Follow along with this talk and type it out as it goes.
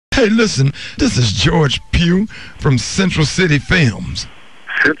Hey, listen, this is George Pugh from Central City Films.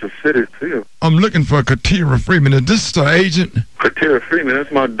 Central City Film? I'm looking for Katira Freeman. Is this the agent? Katira Freeman,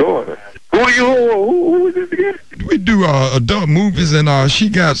 that's my daughter. Who are you? Who is this again? We do adult movies, and she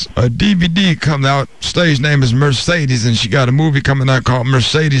got a DVD coming out. Stage name is Mercedes, and she got a movie coming out called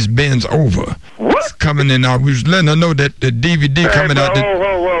Mercedes Benz Over. What? It's coming in. We was letting her know that the DVD coming out.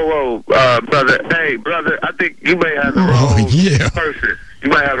 Whoa, brother. Hey, brother, I think you may have the wrong person. You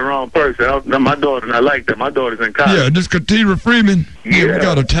might have the wrong person. My daughter not like that. My daughter's in college. Yeah, this Katira Freeman. Yeah. We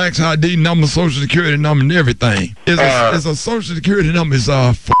got a tax ID number, social security number, and everything. It's a social security number. It's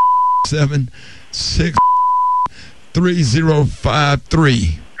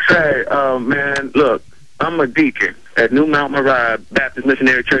 4763053. Say, man, look, I'm a deacon at New Mount Moriah Baptist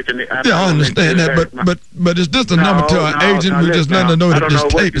Missionary Church. I understand that, but is this the number to our agent? We're just letting her know that this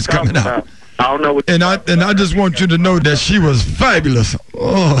tape is coming out. I don't know what. And I just want you to know that she was fabulous.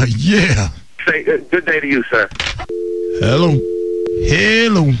 Oh yeah. Say good day to you, sir. Hello.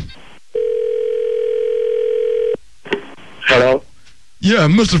 Hello. Yeah,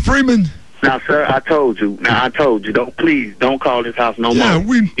 Mr. Freeman. Now, sir, I told you. Please don't call this house no more.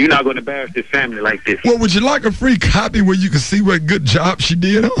 You're not going to embarrass this family like this. Well, would you like a free copy where you can see what good job she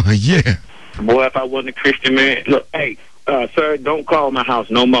did? Oh yeah. Boy, if I wasn't a Christian man, look, hey. Sir, don't call my house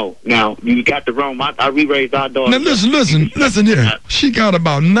no more. Now, you got the wrong. I re-raised our daughter. Now, listen here. She got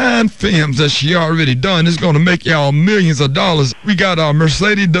about 9 films that she already done. It's going to make y'all millions of dollars. We got our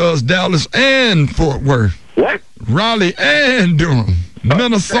Mercedes does Dallas and Fort Worth. What? Raleigh and Durham.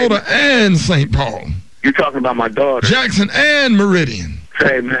 Minnesota and St. Paul. You talking about my daughter. Jackson and Meridian.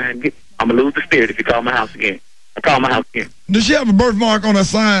 Say, man, I'm going to lose the spirit if you call my house again. I call my house again. Does she have a birthmark on her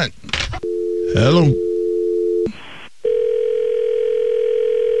side? Hello?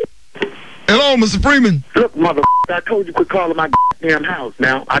 Hello, Mr. Freeman. Look, mother, I told you quit calling my damn house.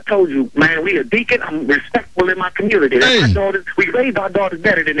 Now, I told you, man, we a deacon. I'm respectful in my community. Hey. We raised our daughters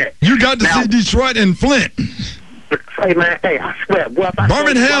better than that. You got to see Detroit and Flint. Say, man, hey, I swear, boy, if I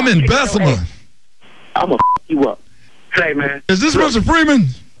Birmingham and Bessemer. I'm going to you up. Say, man. Is this Mr. Freeman?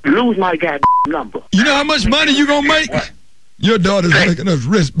 Lose my goddamn number. You know how much money you going to make? What? Your daughter's making us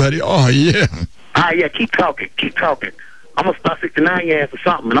rich, buddy. Oh, yeah. Yeah, keep talking. I'm going to start 69 years or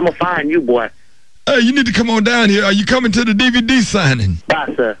something, and I'm going to find you, boy. Hey, you need to come on down here. Are you coming to the DVD signing?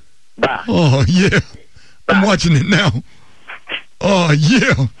 Bye, sir. Bye. Oh, yeah. Bye. I'm watching it now. Oh,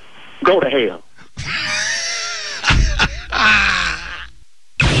 yeah. Go to hell.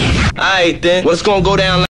 All right, then. What's going to go down like